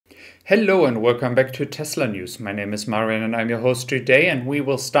Hello and welcome back to Tesla News. My name is Marian and I'm your host today, and we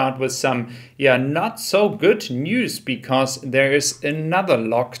will start with some not so good news because there is another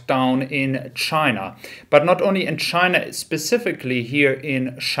lockdown in China, but not only in China, specifically here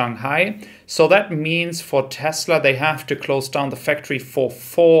in Shanghai. So that means for Tesla they have to close down the factory for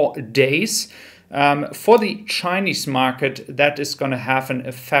 4 days. For the Chinese market, that is going to have an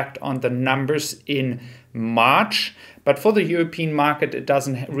effect on the numbers in March. But for the European market, it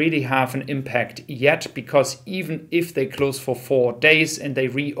doesn't really have an impact yet, because even if they close for 4 days and they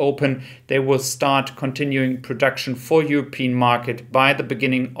reopen, they will start continuing production for European market by the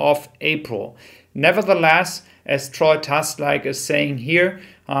beginning of April. Nevertheless, as Troy Taslike is saying here,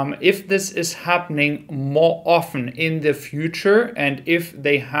 if this is happening more often in the future, and if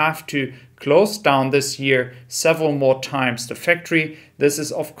they have to close down this year several more times the factory, this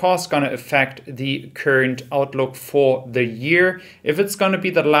is of course going to affect the current outlook for the year. If it's going to be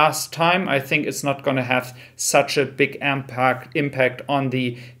the last time, I think it's not going to have such a big impact on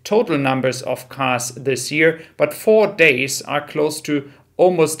the total numbers of cars this year. But 4 days are close to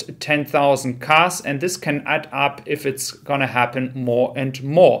almost 10,000 cars, and this can add up if it's gonna happen more and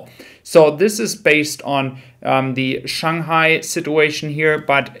more. So this is based on the Shanghai situation here,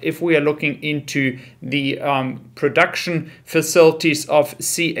 but if we are looking into the production facilities of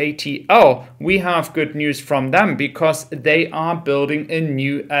CATL, we have good news from them because they are building a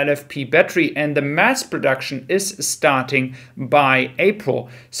new LFP battery and the mass production is starting by April.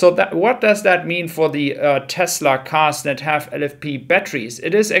 So what does that mean for the Tesla cars that have LFP batteries?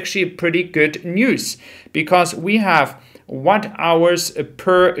 It is actually pretty good news because we have watt hours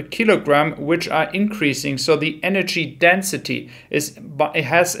per kilogram which are increasing. So the energy density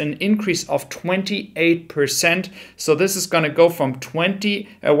has an increase of 28%. So this is going to go from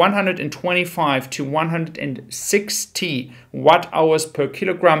 125 to 160 watt hours per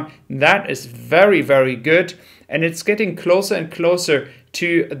kilogram. That is very, very good. And it's getting closer and closer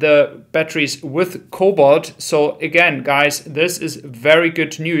to the batteries with cobalt. So again, guys, this is very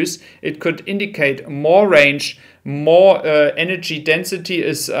good news. It could indicate more range, more energy density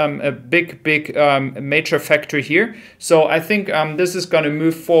is a big major factor here. So I think this is going to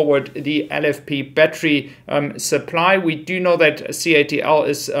move forward the LFP battery supply. We do know that CATL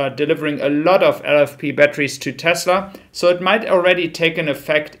is delivering a lot of LFP batteries to Tesla. So it might already take an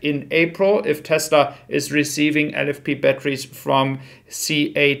effect in April if Tesla is receiving LFP batteries from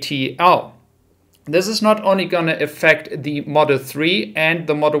CATL. This is not only going to affect the Model 3 and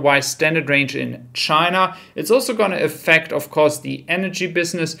the Model Y standard range in China, it's also going to affect, of course, the energy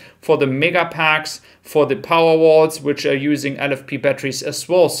business for the mega packs, for the power walls, which are using LFP batteries as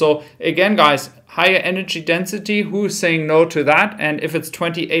well. So again, guys, higher energy density, who's saying no to that? And if it's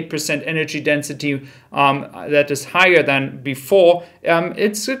 28% energy density that is higher than before,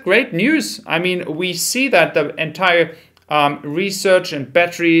 it's great news. I mean, we see that the entire research and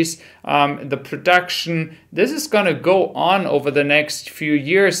batteries, the production, this is going to go on over the next few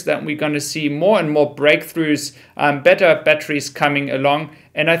years, that we're going to see more and more breakthroughs, better batteries coming along.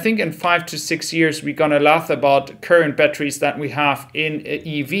 And I think in 5 to 6 years, we're going to laugh about current batteries that we have in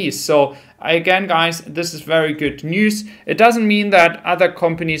EVs. So again, guys, this is very good news. It doesn't mean that other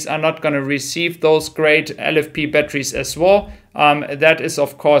companies are not going to receive those great LFP batteries as well. That is,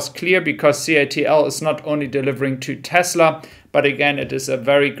 of course, clear because CATL is not only delivering to Tesla, but again, it is a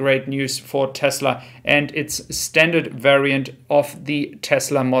very great news for Tesla and its standard variant of the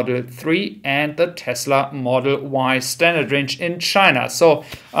Tesla Model 3 and the Tesla Model Y standard range in China. So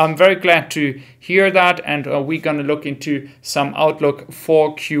I'm very glad to hear that, and we're going to look into some outlook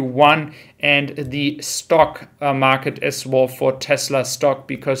for Q1 and the stock market as well for Tesla stock,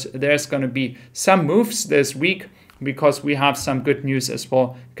 because there's going to be some moves this week because we have some good news as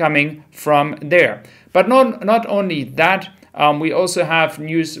well coming from there. But not only that, we also have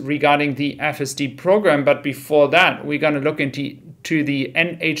news regarding the FSD program. But before that, we're going to look into the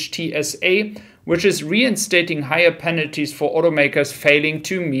NHTSA, which is reinstating higher penalties for automakers failing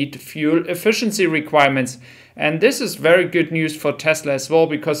to meet fuel efficiency requirements. And this is very good news for Tesla as well,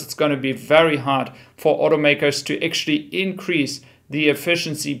 because it's going to be very hard for automakers to actually increase the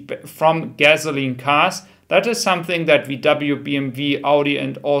efficiency from gasoline cars. That is something that VW, BMW, Audi,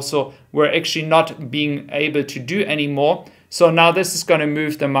 and also were actually not being able to do anymore. So now this is going to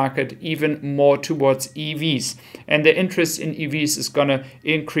move the market even more towards EVs, and the interest in EVs is going to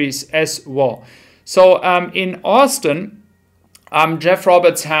increase as well. So in Austin, Jeff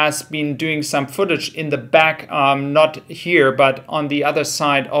Roberts has been doing some footage in the back, not here, but on the other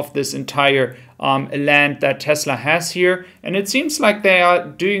side of this entire land that Tesla has here. And it seems like they are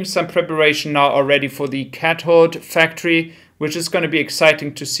doing some preparation now already for the cathode factory, which is going to be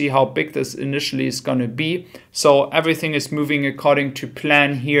exciting to see how big this initially is going to be. So everything is moving according to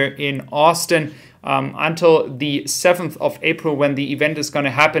plan here in Austin. Until the 7th of April, when the event is going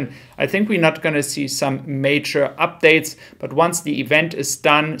to happen, I think we're not going to see some major updates. But once the event is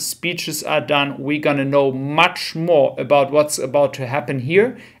done, speeches are done, we're going to know much more about what's about to happen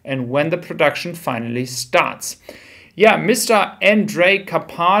here and when the production finally starts. Yeah, Mr. Andrej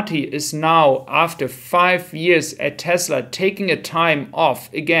Karpathy is now, after 5 years at Tesla, taking a time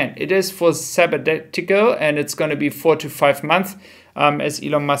off. Again, it is for sabbatical, and it's going to be 4 to 5 months. As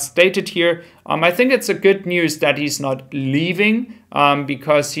Elon Musk stated here. I think it's a good news that he's not leaving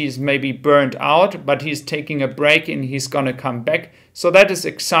because he's maybe burned out, but he's taking a break and he's going to come back. So that is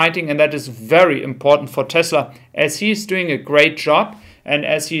exciting, and that is very important for Tesla, as he's doing a great job and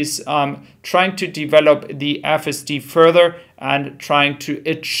as he's trying to develop the FSD further and trying to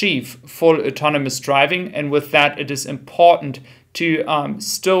achieve full autonomous driving. And with that, it is important to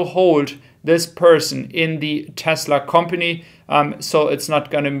still hold this person in the Tesla company. So it's not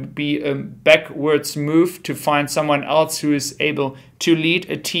going to be a backwards move to find someone else who is able to lead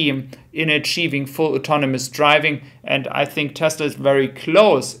a team in achieving full autonomous driving. And I think Tesla is very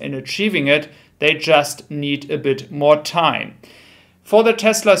close in achieving it. They just need a bit more time. For the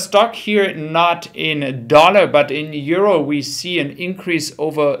Tesla stock here, not in dollar, but in euro, we see an increase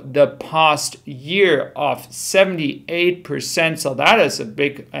over the past year of 78%. So that is a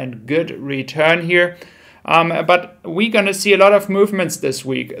big and good return here. But we're going to see a lot of movements this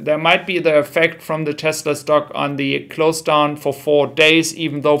week. There might be the effect from the Tesla stock on the close down for 4 days,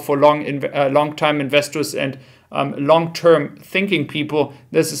 even though for long-time investors and long-term thinking people,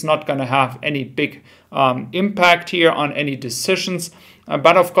 this is not going to have any big impact here on any decisions.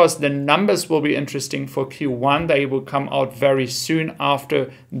 But of course, the numbers will be interesting for Q1. They will come out very soon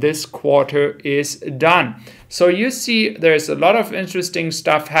after this quarter is done. So you see there's a lot of interesting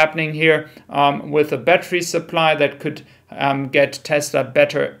stuff happening here with a battery supply that could get Tesla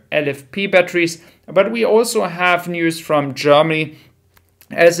better LFP batteries. But we also have news from Germany.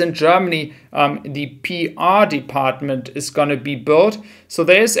 As in Germany, the PR department is going to be built. So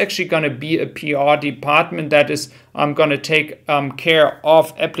there is actually going to be a PR department that is going to take care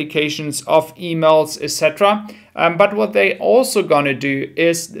of applications, of emails, etc. But what they also going to do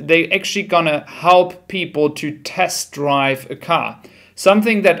is they actually going to help people to test drive a car.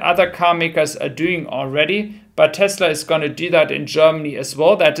 Something that other car makers are doing already, but Tesla is going to do that in Germany as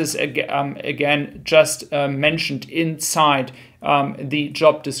well. That is again just mentioned inside the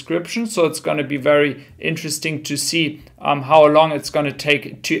job description. So it's going to be very interesting to see how long it's going to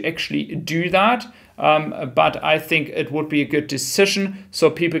take to actually do that. But I think it would be a good decision so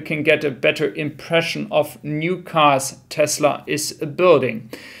people can get a better impression of new cars Tesla is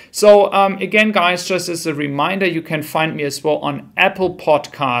building. So again, guys, just as a reminder, you can find me as well on Apple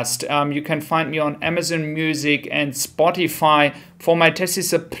Podcast. You can find me on Amazon Music and Spotify. For my Tesla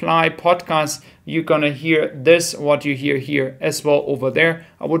Supply podcast, you're going to hear this, what you hear here as well over there.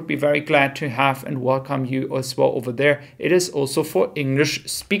 I would be very glad to have and welcome you as well over there. It is also for English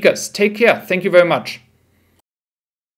speakers. Take care. Thank you very much.